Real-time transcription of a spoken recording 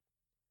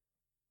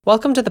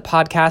Welcome to the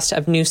podcast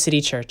of New City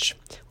Church.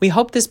 We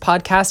hope this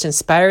podcast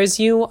inspires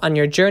you on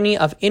your journey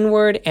of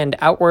inward and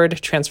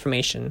outward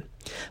transformation.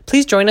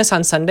 Please join us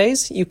on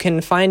Sundays. You can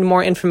find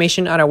more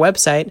information on our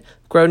website,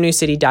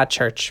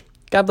 grownewcity.church.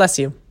 God bless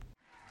you.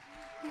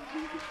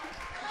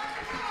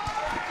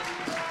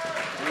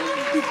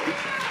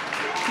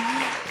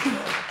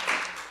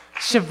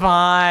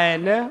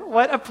 Siobhan,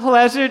 what a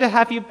pleasure to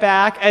have you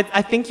back.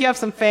 I think you have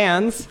some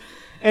fans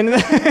in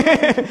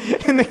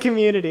the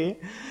community.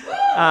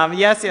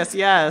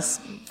 Yes.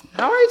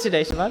 How are you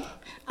today, Siobhan?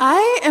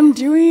 I am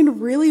doing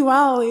really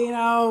well.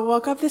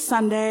 Woke up this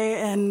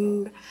Sunday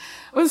and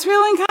was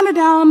feeling kind of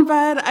down,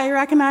 but I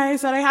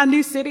recognized that I had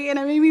New City and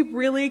it made me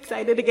really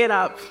excited to get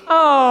up.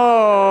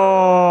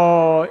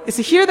 Oh,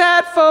 so hear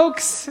that,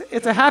 folks?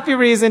 It's a happy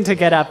reason to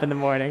get up in the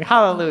morning.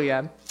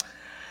 Hallelujah.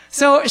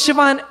 So,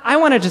 Siobhan, I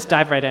want to just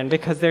dive right in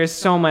because there's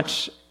so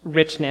much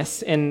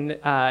richness in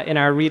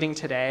our reading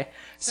today.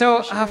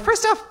 So,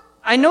 first off,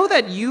 I know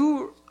that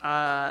you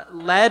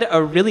led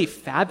a really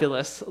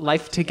fabulous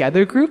Life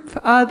Together group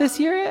this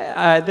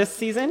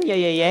season,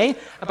 yay,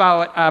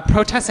 about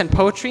protests and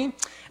poetry.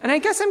 And I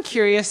guess I'm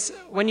curious,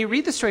 when you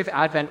read the story of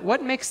Advent,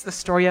 what makes the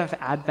story of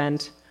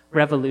Advent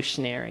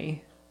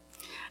revolutionary?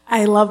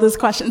 I love this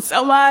question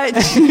so much.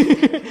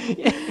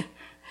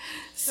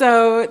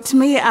 So, to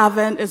me,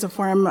 Advent is a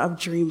form of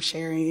dream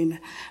sharing.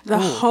 The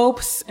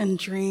hopes and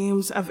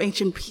dreams of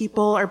ancient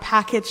people are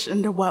packaged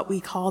into what we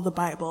call the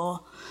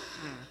Bible.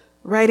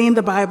 Writing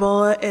the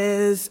Bible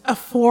is a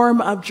form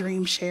of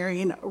dream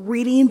sharing.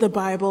 Reading the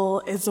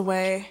Bible is a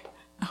way.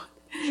 Oh,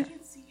 I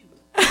can see you.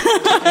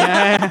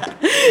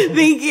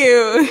 Thank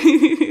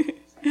you.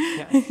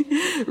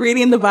 Yes.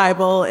 Reading the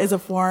Bible is a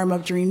form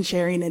of dream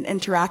sharing and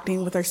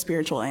interacting with our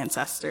spiritual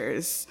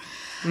ancestors.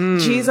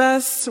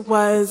 Jesus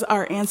was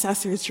our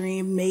ancestors'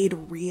 dream made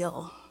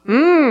real.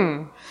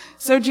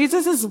 So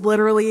Jesus is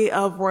literally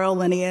of royal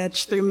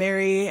lineage through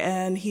Mary,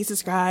 and he's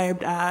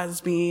described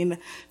as being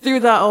through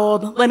the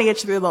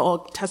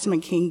Old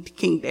Testament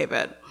King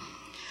David.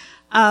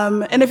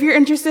 And if you're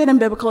interested in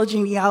biblical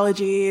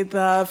genealogy,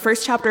 the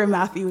first chapter of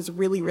Matthew is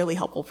really, really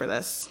helpful for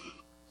this.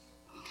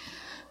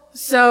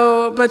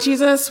 But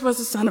Jesus was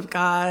the Son of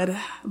God,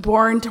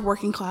 born to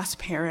working class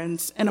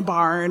parents in a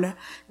barn,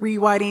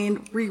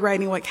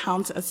 rewriting what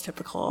counts as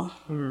typical.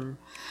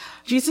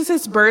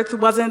 Jesus' birth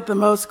wasn't the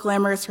most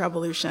glamorous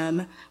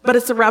revolution, but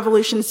it's a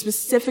revolution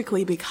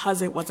specifically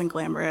because it wasn't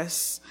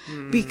glamorous,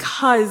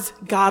 because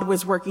God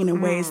was working in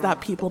ways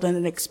that people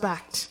didn't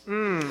expect.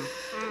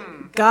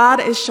 God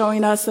is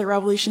showing us that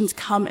revolutions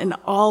come in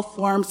all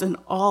forms and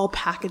all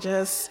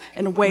packages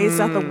in ways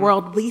that the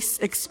world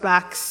least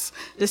expects,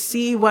 to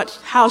see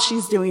how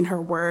she's doing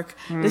her work,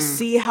 to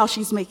see how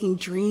she's making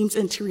dreams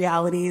into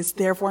realities,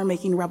 therefore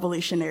making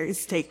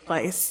revolutionaries take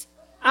place.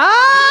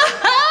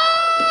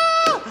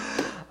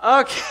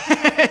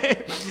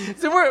 Okay.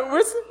 So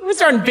we're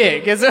starting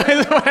big is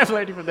what I'm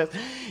learning from this.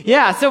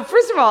 Yeah, so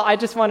first of all, I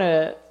just want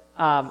to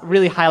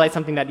really highlight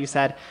something that you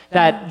said,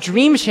 that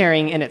dream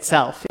sharing in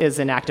itself is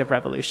an act of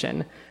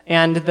revolution.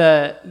 And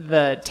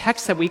the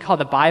text that we call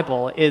the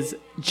Bible is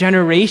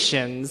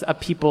generations of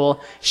people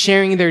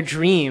sharing their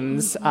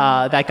dreams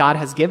that God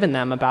has given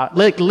them about,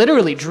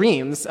 literally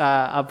dreams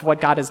of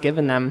what God has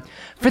given them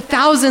for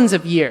thousands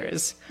of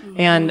years.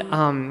 And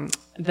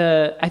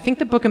I think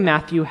the book of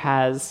Matthew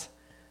has,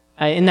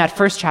 in that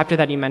first chapter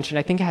that you mentioned,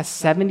 I think it has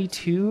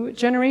 72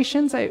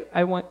 generations.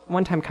 I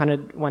one time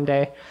counted one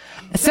day.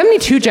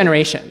 72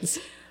 generations.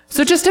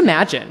 So just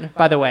imagine,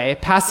 by the way,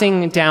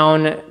 passing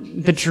down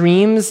the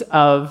dreams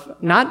of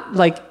not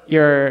like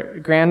your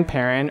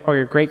grandparent or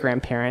your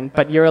great-grandparent,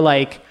 but your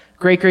like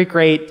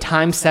great-great-great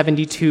times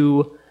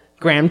 72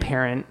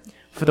 grandparent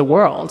for the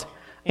world.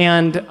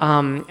 And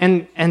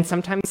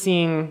sometimes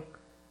seeing,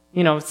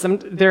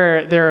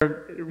 there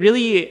are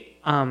really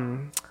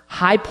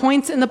high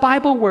points in the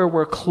Bible where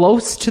we're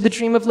close to the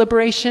dream of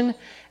liberation,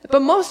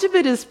 but most of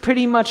it is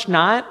pretty much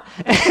not.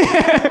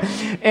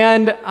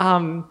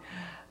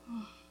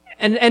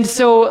 And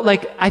so,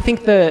 like, I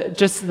think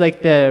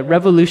the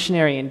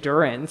revolutionary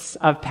endurance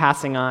of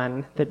passing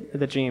on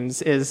the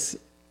dreams is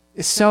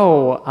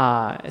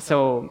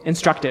so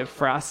instructive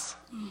for us,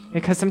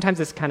 because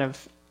sometimes it's kind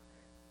of,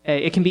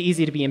 it can be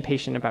easy to be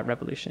impatient about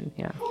revolution.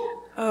 Yeah.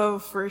 Oh,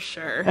 for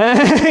sure.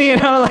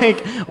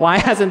 Why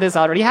hasn't this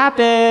already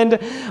happened?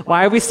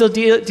 Why are we still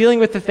dealing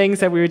with the things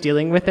that we were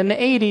dealing with in the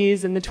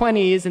 80s, in the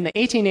 20s, in the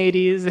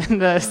 1880s, in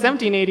the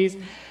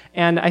 1780s?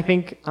 And I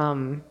think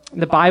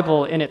the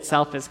Bible in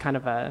itself is kind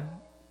of a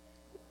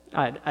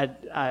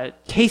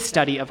case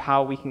study of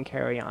how we can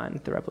carry on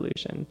the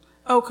revolution.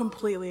 Oh,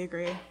 completely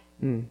agree.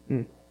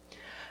 Mm-hmm.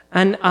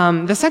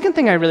 And the second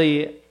thing I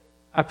really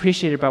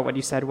appreciated about what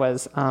you said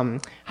was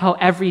how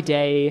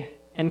everyday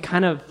and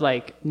kind of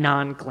like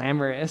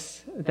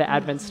non-glamorous the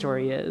Advent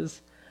story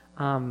is.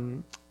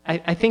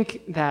 I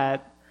think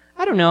that,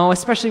 I don't know,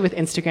 especially with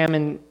Instagram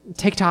and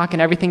TikTok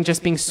and everything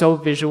just being so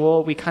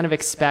visual, we kind of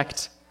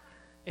expect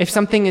if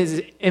something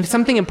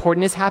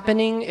important is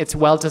happening, it's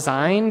well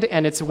designed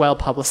and it's well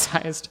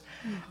publicized.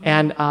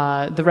 And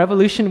the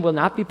revolution will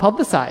not be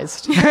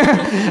publicized.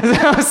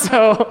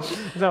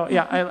 so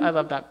yeah, I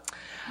love that.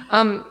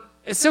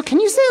 So can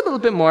you say a little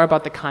bit more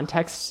about the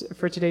context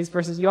for today's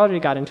verses? You already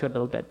got into it a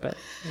little bit, but...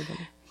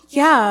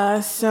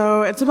 Yeah,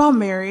 so it's about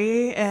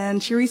Mary,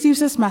 and she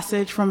receives this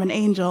message from an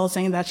angel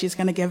saying that she's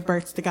going to give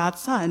birth to God's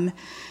son.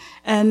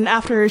 And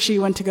after she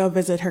went to go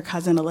visit her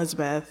cousin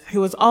Elizabeth, who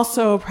was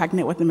also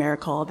pregnant with a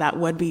miracle that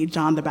would be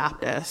John the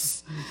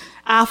Baptist,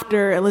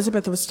 after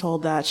Elizabeth was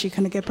told that she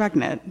couldn't get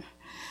pregnant,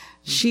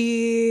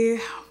 John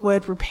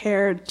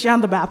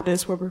the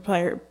Baptist would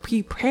prepare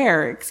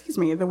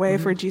the way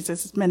for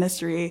Jesus'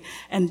 ministry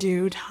and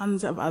do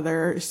tons of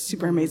other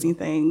super amazing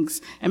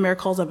things and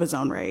miracles of his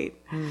own right.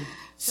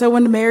 So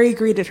when Mary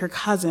greeted her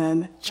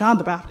cousin, John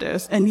the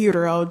Baptist, in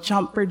utero,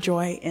 jumped for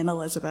joy in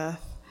Elizabeth.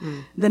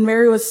 Then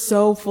Mary was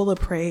so full of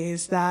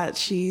praise that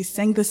she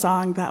sang the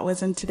song that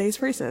was in today's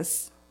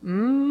verses.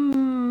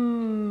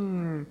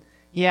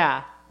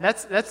 Yeah,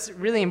 that's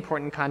really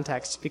important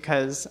context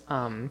because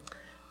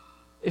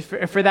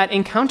for that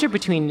encounter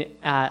between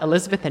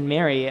Elizabeth and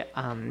Mary,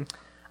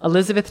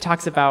 Elizabeth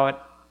talks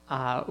about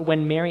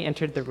when Mary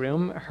entered the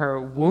room, her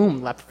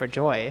womb leapt for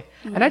joy.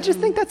 And I just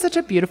think that's such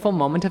a beautiful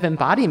moment of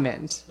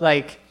embodiment.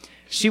 Like,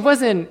 she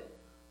wasn't,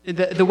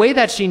 the way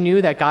that she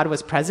knew that God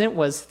was present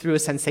was through a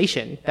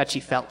sensation that she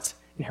felt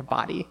in her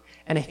body.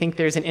 And I think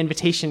there's an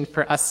invitation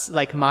for us,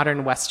 like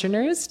modern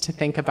Westerners, to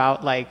think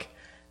about, like,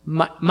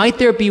 might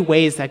there be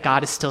ways that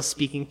God is still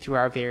speaking through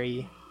our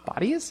very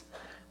bodies?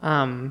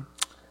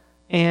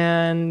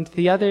 And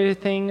the other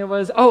thing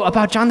was,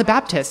 about John the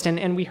Baptist.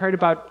 And we heard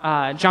about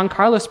John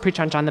Carlos preach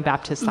on John the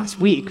Baptist last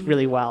week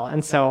really well.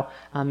 And so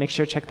make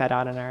sure to check that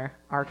out in our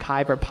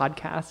archive or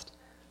podcast.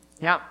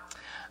 Yeah.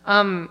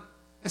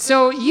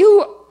 So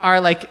you are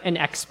like an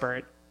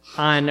expert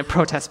on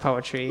protest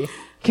poetry.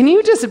 Can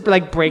you just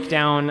like break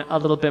down a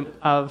little bit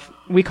of,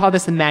 we call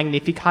this the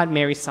Magnificat,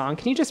 Mary's Song.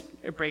 Can you just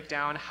break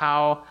down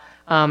how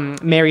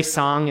Mary's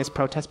Song is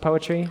protest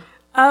poetry?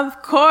 Of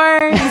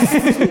course.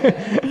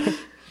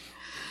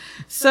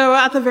 So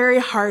at the very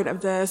heart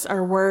of this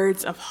are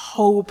words of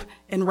hope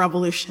and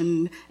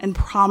revolution and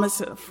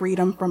promise of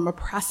freedom from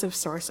oppressive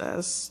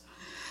sources.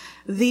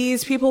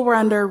 These people were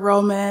under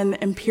Roman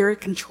imperial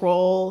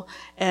control,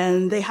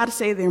 and they had to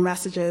say their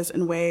messages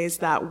in ways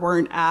that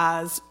weren't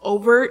as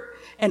overt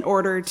in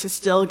order to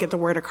still get the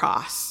word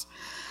across.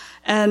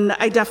 And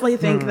I definitely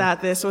think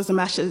that this was a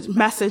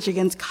message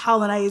against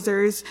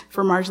colonizers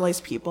for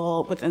marginalized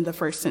people within the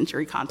first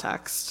century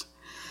context.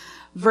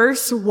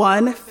 Verse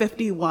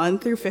 151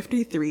 through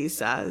 53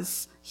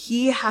 says,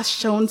 "He has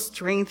shown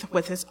strength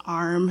with his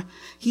arm.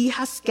 He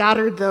has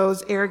scattered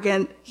with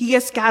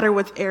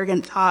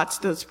arrogant thoughts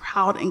those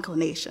proud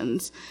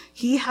inclinations.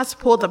 He has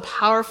pulled the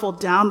powerful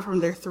down from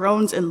their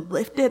thrones and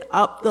lifted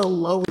up the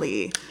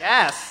lowly.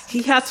 Yes.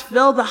 He has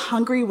filled the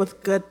hungry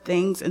with good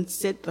things and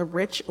sent the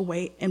rich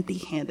away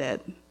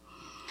empty-handed."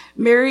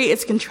 Mary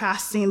is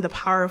contrasting the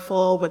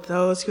powerful with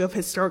those who have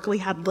historically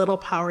had little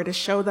power to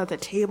show that the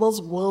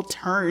tables will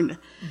turn.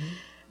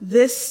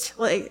 The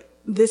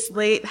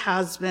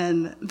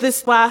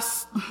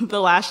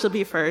last shall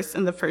be first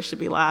and the first shall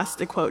be last,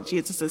 to quote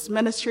Jesus'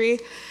 ministry.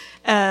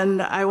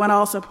 And I want to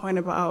also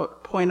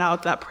point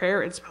out that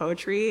prayer is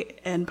poetry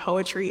and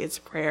poetry is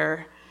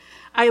prayer.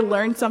 I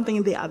learned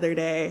something the other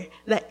day,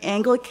 the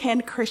Anglican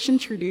Christian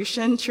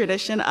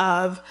tradition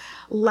of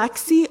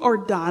Lexi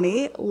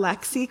Ordini,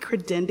 Lexi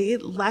Credendi,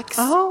 Lex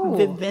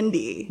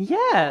Vivendi.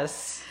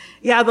 Yes.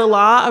 Yeah, the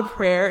law of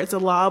prayer is a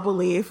law of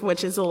belief,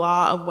 which is a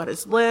law of what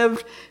is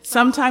lived.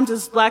 Sometimes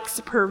it's Lex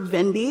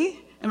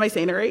Pervendi. Am I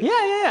saying it right?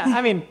 Yeah. I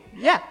mean,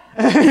 yeah.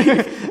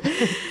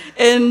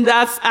 And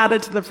that's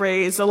added to the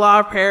phrase. The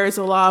law of prayer is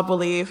a law of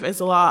belief, is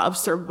a law of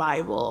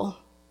survival.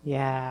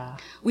 Yeah.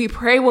 We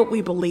pray what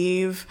we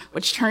believe,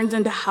 which turns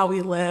into how we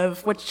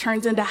live, which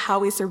turns into how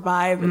we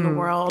survive in the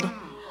world.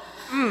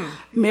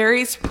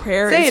 Mary's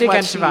prayer say is it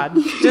again,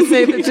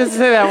 Siobhan. Just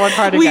say that one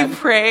part again. We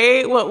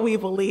pray what we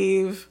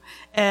believe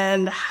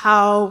and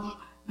how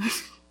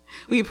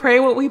we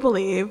pray what we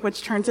believe,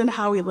 which turns into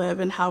how we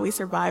live and how we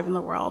survive in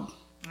the world.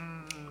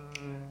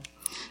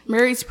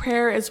 Mary's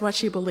prayer is what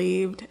she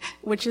believed,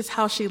 which is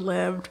how she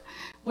lived,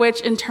 which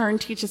in turn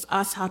teaches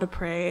us how to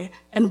pray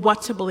and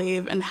what to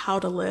believe and how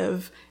to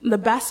live. And the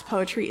best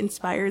poetry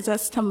inspires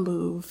us to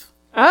move.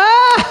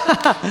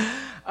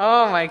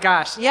 Oh my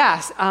gosh.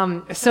 Yes.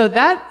 So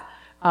that,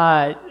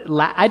 I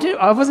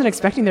wasn't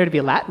expecting there to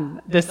be Latin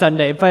this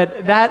Sunday,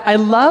 but I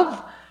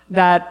love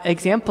that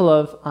example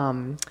of,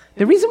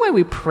 the reason why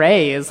we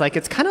pray is like,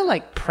 it's kind of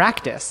like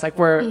practice. Like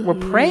we're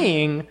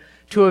praying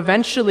to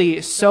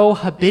eventually so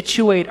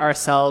habituate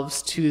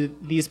ourselves to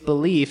these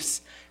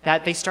beliefs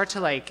that they start to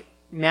like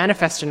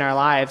manifest in our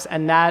lives,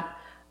 and that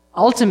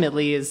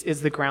ultimately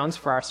is the grounds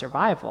for our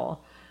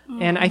survival.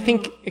 And I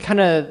think kind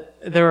of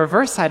the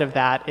reverse side of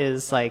that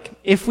is like,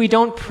 if we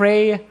don't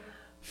pray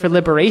for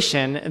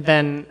liberation,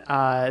 then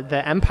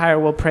the empire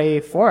will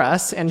pray for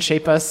us and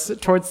shape us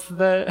towards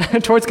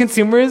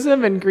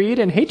consumerism and greed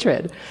and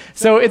hatred.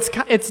 So it's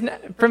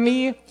for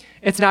me,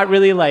 it's not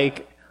really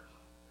like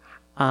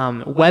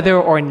whether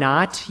or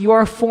not you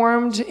are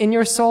formed in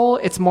your soul.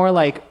 It's more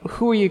like,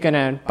 who are you going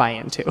to buy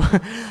into?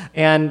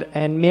 and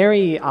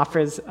Mary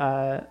offers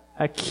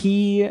a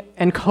key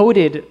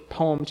encoded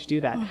poem to do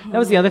that. That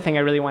was the other thing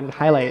I really wanted to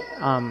highlight.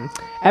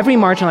 Every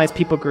marginalized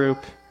people group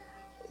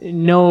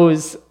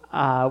knows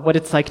what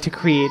it's like to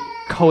create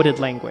coded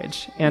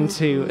language and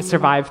to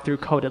survive through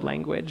coded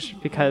language,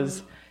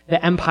 because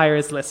the empire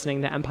is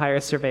listening, the empire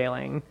is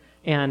surveilling.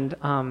 And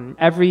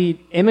every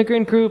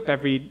immigrant group,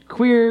 every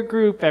queer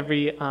group,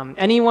 every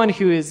anyone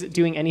who is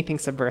doing anything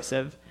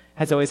subversive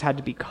has always had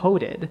to be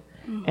coded.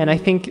 And I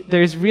think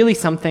there's really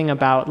something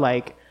about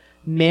like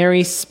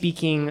Mary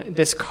speaking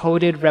this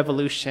coded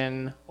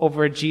revolution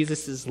over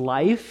Jesus's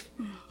life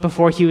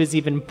before he was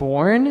even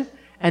born,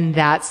 and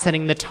that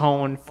setting the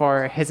tone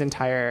for his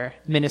entire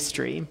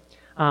ministry.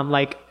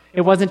 Like,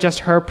 it wasn't just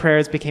her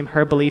prayers became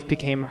her belief,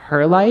 became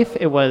her life.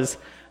 It was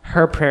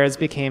her prayers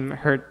became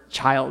her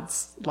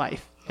child's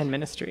life and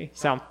ministry.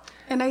 So,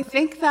 and I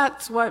think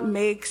that's what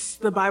makes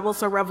the Bible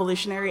so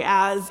revolutionary,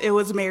 as it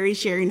was Mary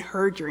sharing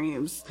her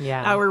dreams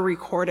that were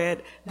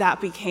recorded that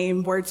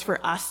became words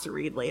for us to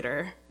read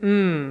later.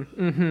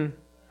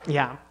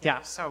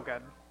 Yeah, so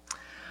good.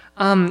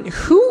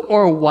 Who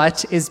or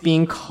what is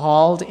being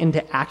called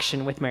into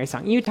action with Mary's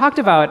song? You talked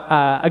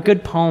about a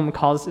good poem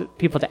calls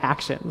people to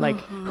action. Like,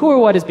 who or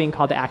what is being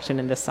called to action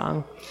in this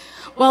song?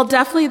 Well,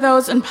 definitely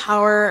those in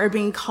power are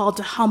being called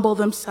to humble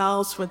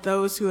themselves with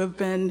those who have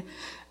been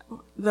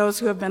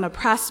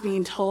oppressed,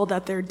 being told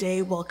that their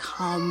day will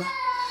come.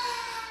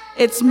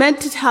 It's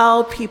meant to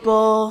tell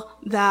people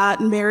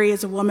that Mary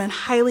is a woman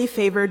highly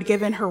favored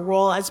given her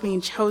role as being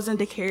chosen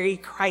to carry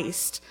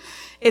Christ.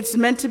 It's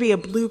meant to be a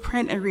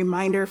blueprint and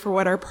reminder for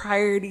what our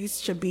priorities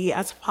should be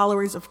as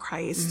followers of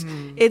Christ.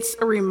 It's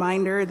a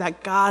reminder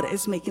that God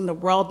is making the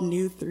world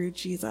new through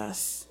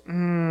Jesus.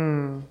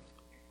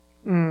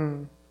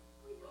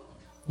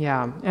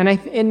 Yeah, and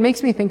it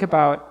makes me think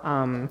about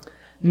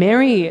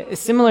Mary,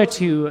 similar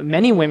to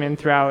many women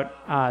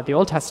throughout the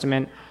Old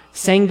Testament,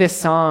 sang this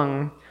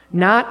song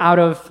not out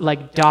of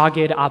like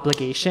dogged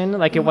obligation.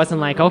 Like, it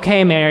wasn't like,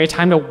 okay, Mary,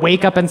 time to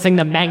wake up and sing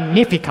the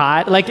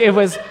Magnificat. Like,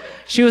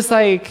 she was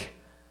like,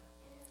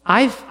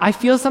 I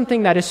feel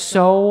something that is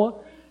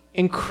so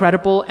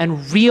incredible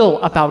and real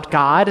about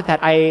God that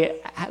I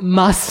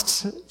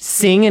must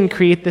sing and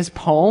create this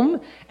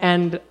poem.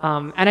 And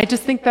I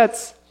just think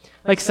that's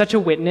like such a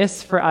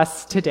witness for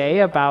us today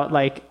about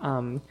like,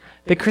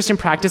 the Christian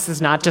practice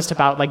is not just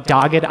about like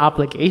dogged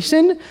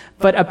obligation,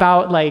 but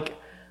about like,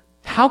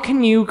 how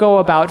can you go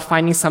about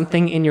finding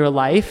something in your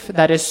life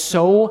that is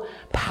so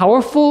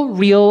powerful,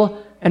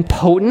 real, and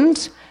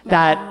potent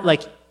that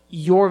like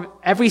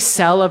every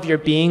cell of your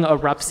being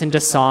erupts into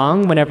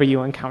song whenever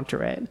you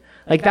encounter it.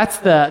 Like, that's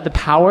the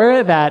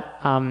power that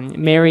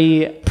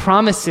Mary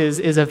promises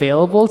is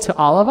available to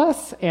all of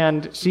us,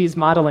 and she's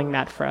modeling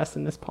that for us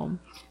in this poem.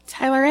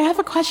 Tyler, I have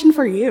a question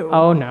for you.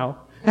 Oh, no.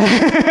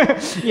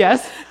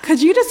 Yes?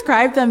 Could you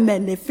describe the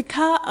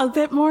Magnificat a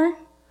bit more?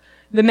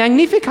 The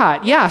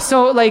Magnificat, yeah.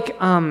 So, like,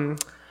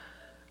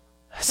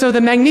 so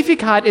the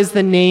Magnificat is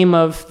the name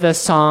of the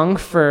song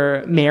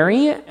for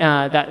Mary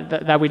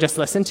that we just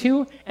listened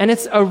to, and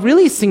it's a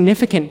really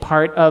significant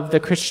part of the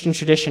Christian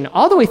tradition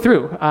all the way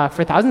through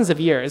for thousands of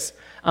years.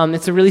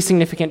 It's a really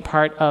significant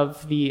part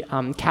of the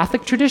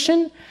Catholic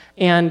tradition,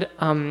 and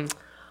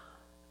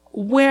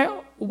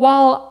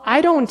while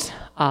I don't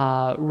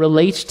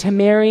relate to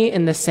Mary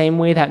in the same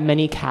way that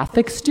many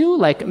Catholics do,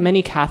 like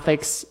many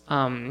Catholics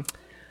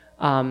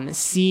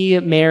see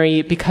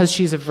Mary, because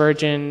she's a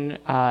virgin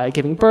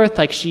giving birth,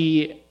 like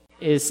she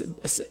is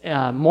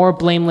more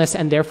blameless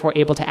and therefore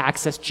able to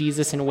access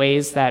Jesus in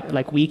ways that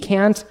like we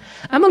can't.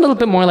 I'm a little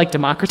bit more like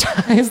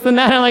democratized than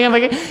that. I'm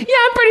like, yeah,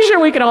 I'm pretty sure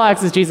we can all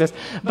access Jesus.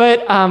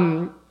 But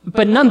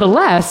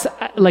nonetheless,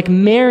 like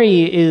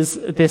Mary is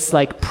this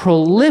like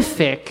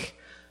prolific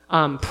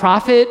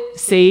prophet,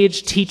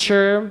 sage,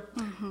 teacher,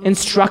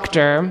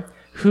 instructor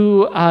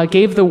who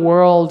gave the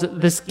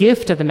world this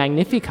gift of the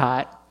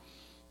Magnificat.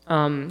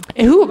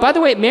 Who, by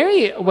the way,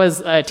 Mary was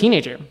a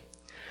teenager.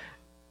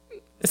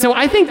 So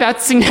I think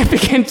that's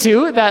significant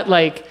too, that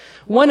like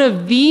one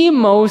of the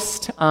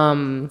most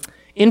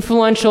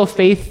influential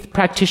faith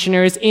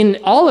practitioners in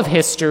all of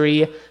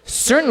history,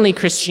 certainly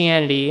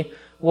Christianity,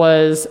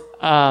 was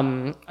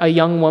a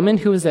young woman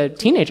who was a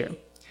teenager.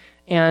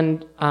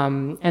 And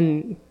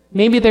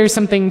maybe there's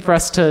something for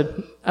us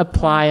to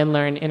apply and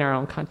learn in our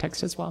own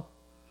context as well.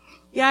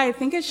 Yeah, I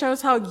think it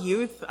shows how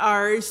youth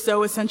are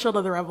so essential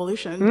to the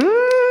revolution.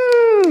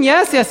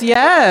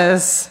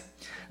 Yes.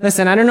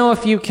 Listen, I don't know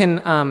if you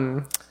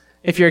can,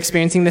 if you're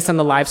experiencing this on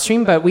the live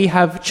stream, but we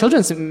have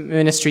children's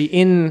ministry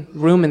in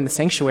the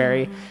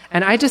sanctuary.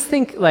 And I just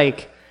think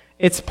like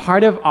it's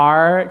part of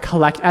our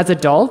as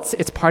adults,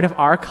 it's part of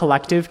our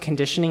collective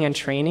conditioning and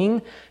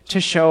training to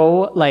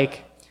show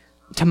like,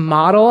 to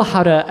model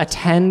how to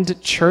attend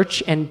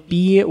church and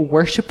be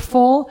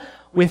worshipful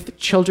with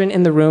children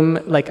in the room,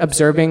 like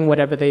observing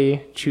whatever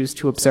they choose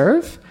to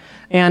observe.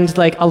 And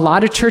like a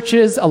lot of church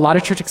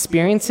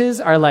experiences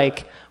are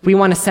like we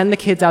want to send the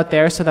kids out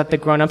there so that the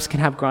grown-ups can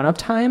have grown-up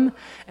time.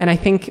 And I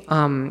think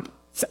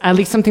at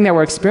least something that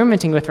we're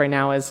experimenting with right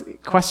now is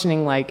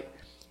questioning, like,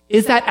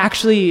 is that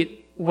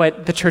actually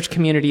what the church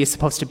community is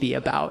supposed to be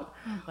about?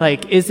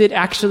 Like, is it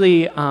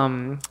actually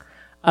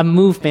a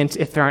movement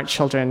if there aren't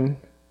children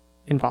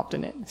involved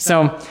in it?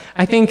 So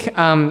I think,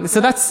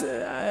 so that's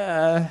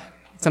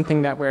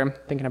something that we're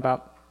thinking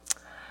about.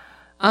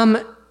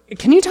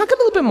 Can you talk a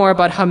little bit more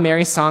about how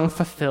Mary's song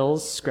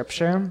fulfills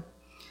Scripture?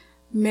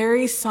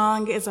 Mary's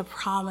song is a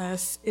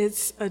promise.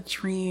 It's a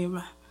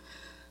dream.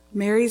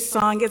 Mary's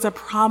song is a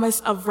promise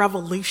of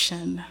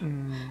revolution.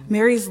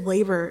 Mary's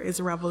labor is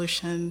a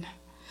revolution.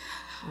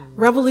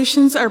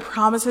 Revolutions are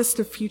promises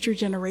to future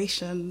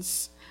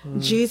generations.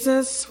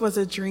 Jesus was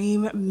a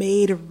dream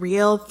made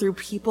real through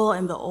people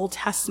in the Old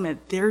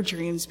Testament, their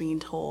dreams being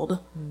told.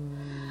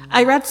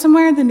 I read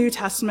somewhere in the New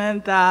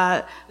Testament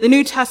that the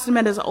New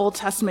Testament is Old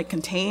Testament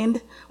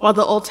contained, while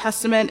the Old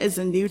Testament is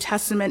the New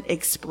Testament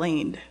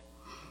explained.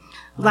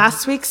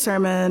 Last week's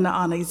sermon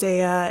on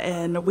Isaiah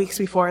and weeks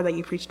before that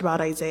you preached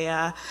about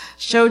Isaiah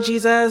showed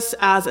Jesus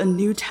as a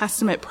New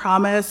Testament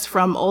promise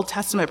from Old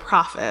Testament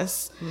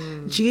prophets.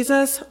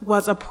 Jesus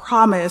was a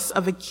promise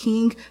of a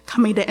king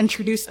coming to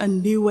introduce a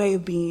new way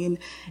of being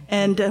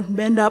and to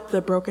mend up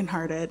the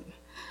brokenhearted.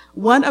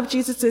 One of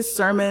Jesus'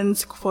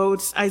 sermons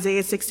quotes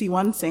Isaiah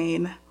 61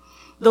 saying,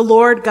 "The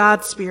Lord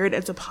God's Spirit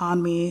is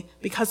upon me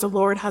because the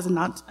Lord has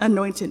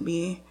anointed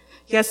me.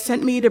 He has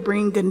sent me to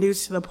bring good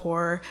news to the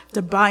poor,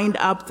 to bind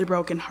up the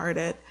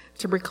brokenhearted,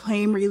 to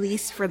proclaim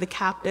release for the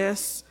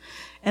captives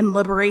and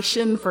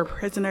liberation for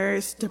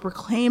prisoners, to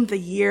proclaim the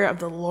year of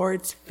the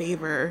Lord's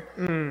favor."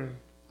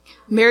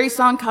 Mary's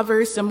song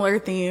covers similar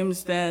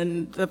themes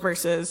than the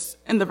verses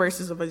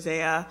of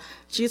Isaiah.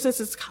 Jesus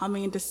is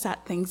coming to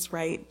set things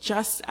right,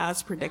 just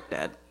as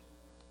predicted.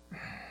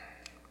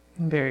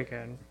 Very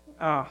good.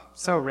 Oh,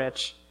 so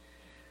rich.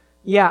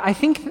 Yeah, I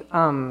think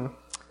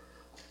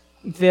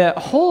the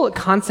whole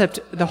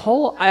concept,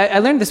 I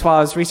learned this while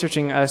I was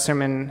researching a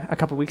sermon a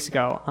couple weeks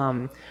ago.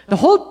 The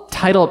whole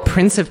title,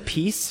 Prince of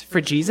Peace,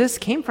 for Jesus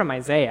came from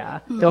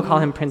Isaiah. They'll call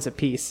him Prince of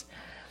Peace.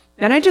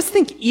 And I just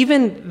think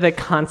even the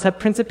concept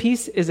Prince of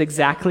Peace is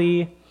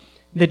exactly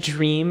the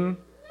dream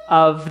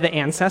of the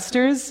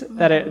ancestors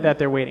that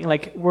they're waiting.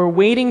 Like, we're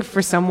waiting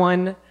for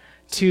someone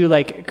to,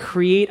 like,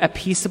 create a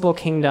peaceable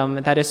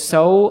kingdom that is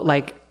so,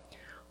 like,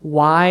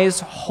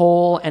 wise,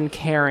 whole, and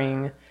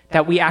caring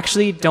that we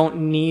actually don't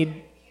need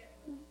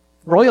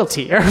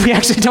royalty, or we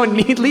actually don't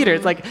need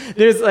leaders. Like,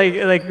 there's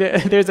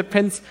a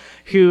prince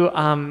who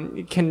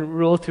can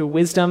rule through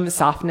wisdom,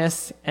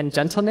 softness, and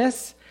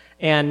gentleness,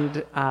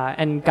 and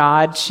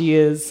God, she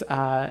is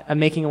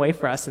making a way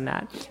for us in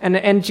that.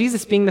 And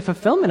Jesus being the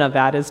fulfillment of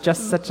that is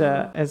just such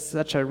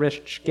a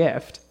rich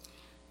gift.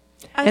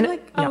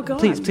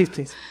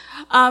 Please.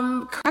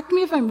 Correct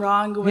me if I'm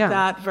wrong with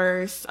that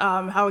verse,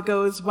 how it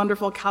goes,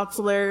 wonderful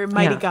counselor,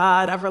 mighty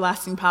God,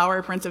 everlasting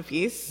power, Prince of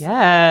Peace.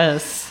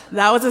 Yes.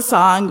 That was a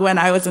song when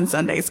I was in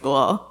Sunday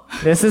school.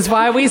 This is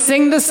why we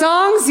sing the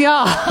songs,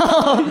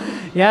 y'all.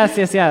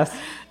 Yes.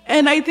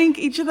 And I think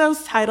each of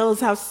those titles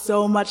have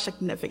so much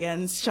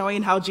significance,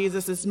 showing how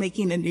Jesus is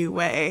making a new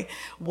way.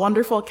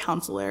 Wonderful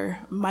counselor,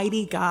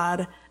 mighty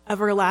God,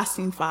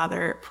 everlasting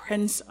Father,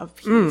 Prince of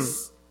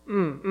Peace.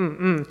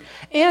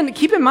 And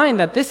keep in mind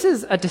that this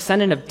is a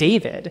descendant of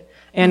David.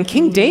 And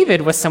King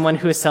David was someone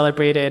who is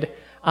celebrated,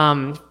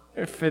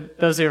 for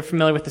those who are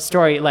familiar with the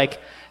story,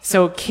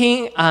 so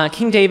King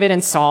David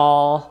and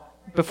Saul,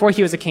 before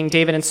he was a king,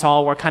 David and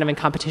Saul were kind of in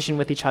competition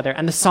with each other.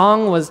 And the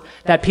song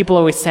that people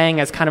always sang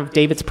as kind of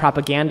David's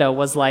propaganda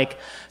was like,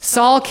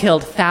 Saul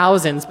killed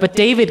thousands, but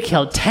David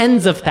killed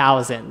tens of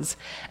thousands.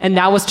 And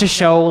that was to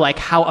show, like,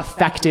 how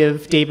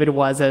effective David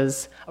was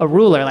as a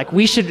ruler. Like,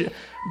 we should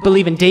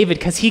believe in David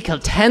because he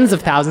killed tens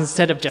of thousands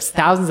instead of just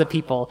thousands of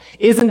people.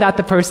 Isn't that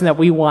the person that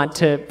we want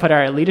to put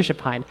our leadership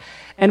behind?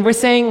 And we're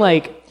saying,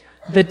 like,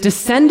 the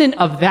descendant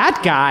of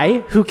that guy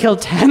who killed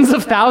tens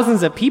of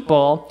thousands of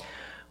people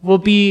will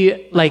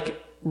be,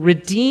 like,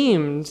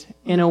 redeemed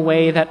in a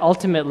way that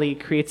ultimately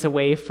creates a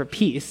way for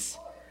peace.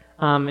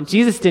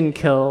 Jesus didn't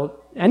kill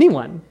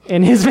anyone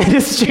in his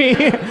ministry.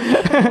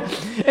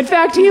 In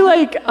fact, he,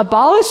 like,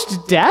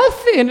 abolished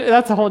death. And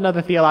that's a whole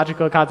nother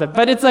theological concept.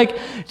 But it's like,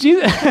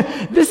 Jesus,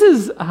 this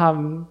is,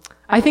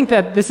 I think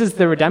that this is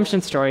the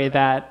redemption story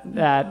that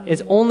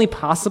is only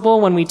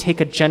possible when we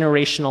take a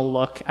generational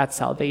look at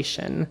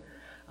salvation.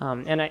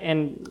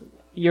 And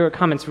your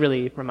comments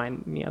really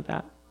remind me of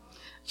that.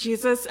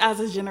 Jesus as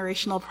a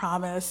generational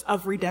promise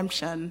of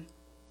redemption.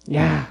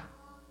 Yeah.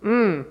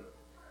 And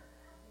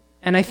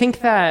I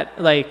think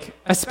that, like,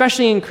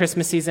 especially in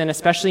Christmas season,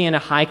 especially in a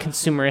high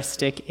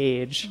consumeristic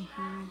age,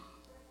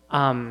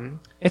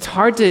 it's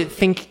hard to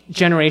think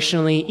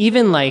generationally,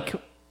 even like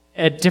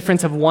a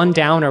difference of one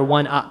down or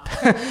one up.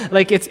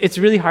 Like, it's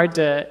really hard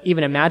to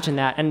even imagine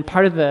that. And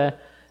part of the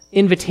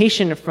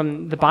invitation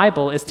from the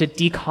Bible is to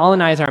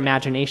decolonize our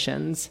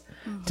imaginations,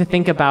 to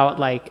think about,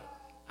 like,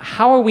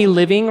 how are we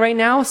living right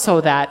now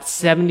so that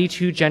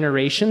 72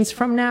 generations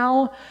from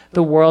now,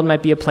 the world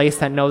might be a place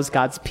that knows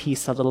God's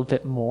peace a little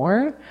bit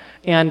more?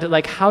 And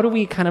like, how do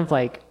we kind of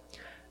like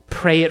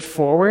pray it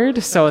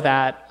forward so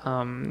that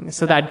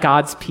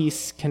God's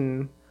peace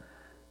can,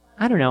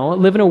 I don't know,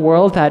 live in a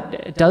world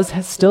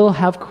that still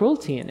have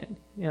cruelty in it?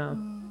 Yeah.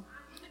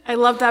 I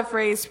love that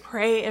phrase,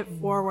 pray it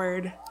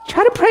forward.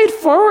 Try to pray it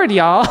forward,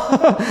 y'all.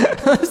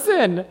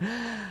 Listen.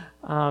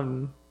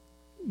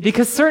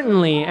 Because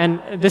certainly,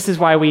 and this is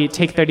why we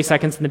take 30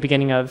 seconds in the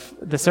beginning of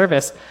the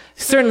service,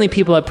 certainly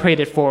people have prayed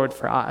it forward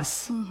for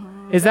us.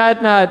 Mm-hmm. Is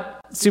that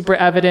not super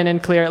evident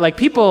and clear? Like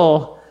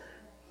people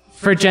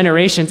for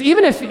generations,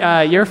 even if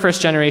you're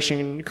first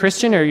generation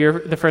Christian or you're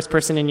the first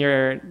person in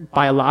your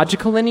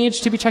biological lineage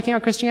to be checking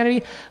out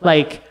Christianity,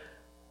 like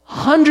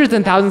hundreds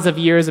and thousands of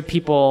years of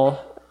people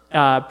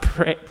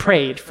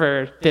prayed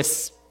for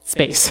this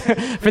space,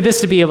 for this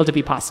to be able to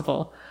be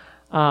possible.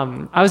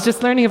 I was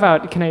just learning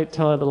about, can I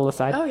tell a little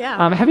aside? Oh,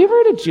 yeah. Have you ever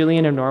heard of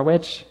Julian of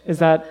Norwich? Is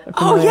that familiar?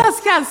 Oh,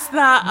 yes.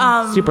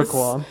 The, super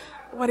cool.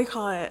 What do you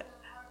call it?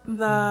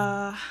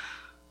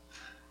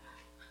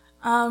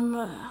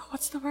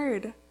 What's the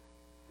word?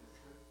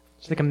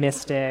 She's like a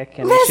mystic.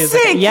 And mystic! She's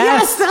like,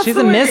 yes, that's she's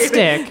a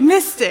mystic.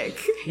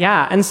 Mystic.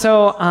 Yeah, and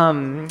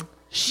so,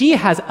 she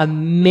has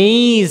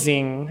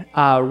amazing,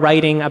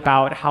 writing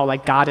about how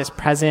like God is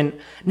present,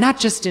 not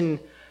just in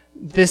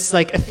this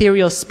like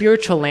ethereal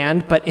spiritual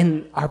land, but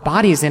in our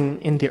bodies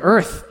in the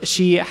earth.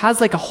 She has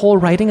like a whole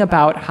writing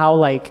about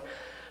how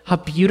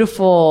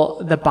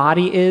beautiful the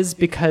body is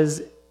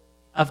because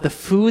of the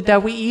food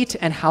that we eat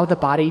and how the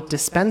body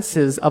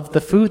dispenses of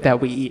the food that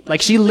we eat.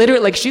 Like she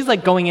literally, like she's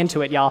like going into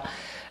it, y'all.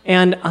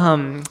 And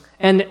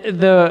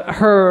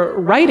her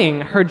writing,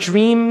 her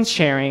dream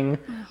sharing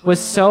was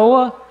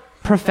so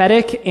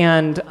prophetic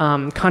and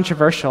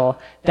controversial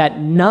that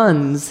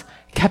nuns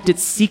kept it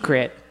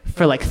secret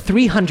for like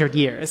 300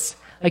 years.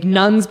 Like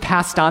nuns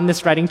passed on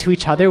this writing to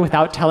each other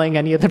without telling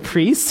any of the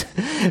priests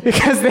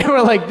because they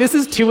were like, this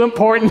is too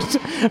important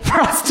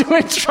for us to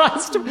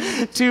entrust to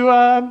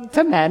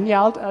men.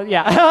 Yeah,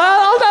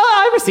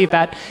 I receive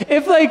that.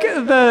 If like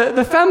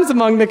the femmes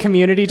among the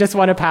community just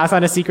want to pass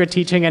on a secret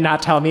teaching and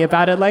not tell me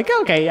about it, like,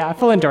 okay, yeah,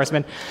 full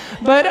endorsement.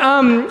 But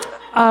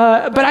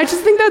I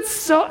just think that's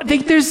so,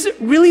 like, there's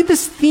really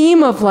this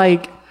theme of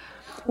like,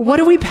 what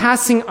are we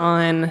passing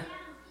on?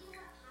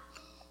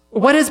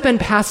 What has been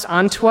passed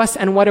on to us,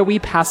 and what are we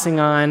passing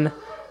on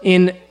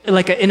in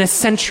a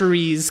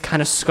centuries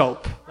kind of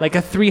scope, like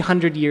a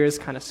 300 years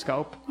kind of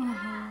scope?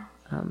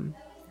 Mm-hmm.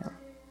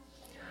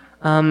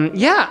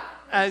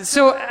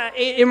 So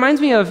it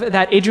reminds me of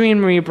that Adrienne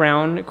Marie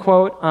Brown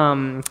quote,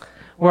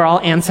 we're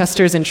all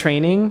ancestors in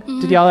training.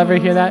 Did y'all ever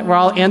hear that? We're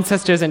all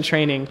ancestors in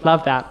training.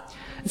 Love that.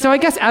 So I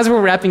guess as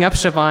we're wrapping up,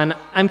 Siobhan,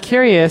 I'm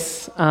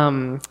curious,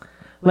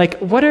 like,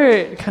 what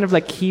are kind of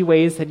like key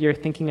ways that you're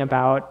thinking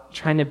about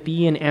trying to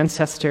be an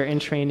ancestor in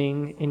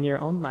training in your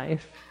own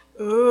life?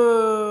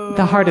 Ooh.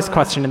 The hardest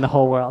question in the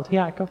whole world.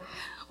 Yeah, go.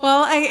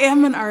 Well, I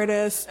am an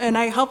artist, and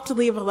I hope to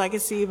leave a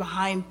legacy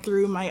behind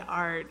through my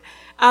art.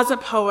 As a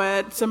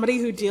poet, somebody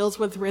who deals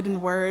with written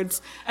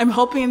words, I'm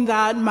hoping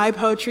that my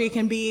poetry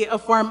can be a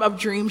form of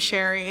dream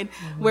sharing,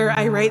 where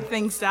I write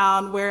things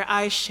down, where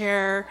I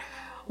share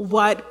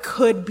what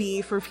could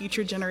be for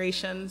future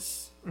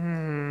generations.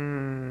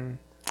 Amen,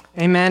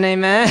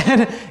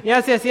 amen.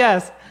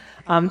 Yes.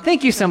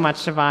 Thank you so much,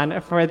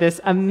 Siobhan, for this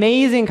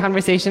amazing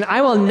conversation. I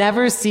will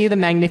never see the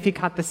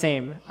Magnificat the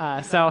same.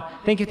 So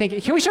thank you.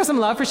 Can we show some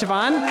love for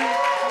Siobhan?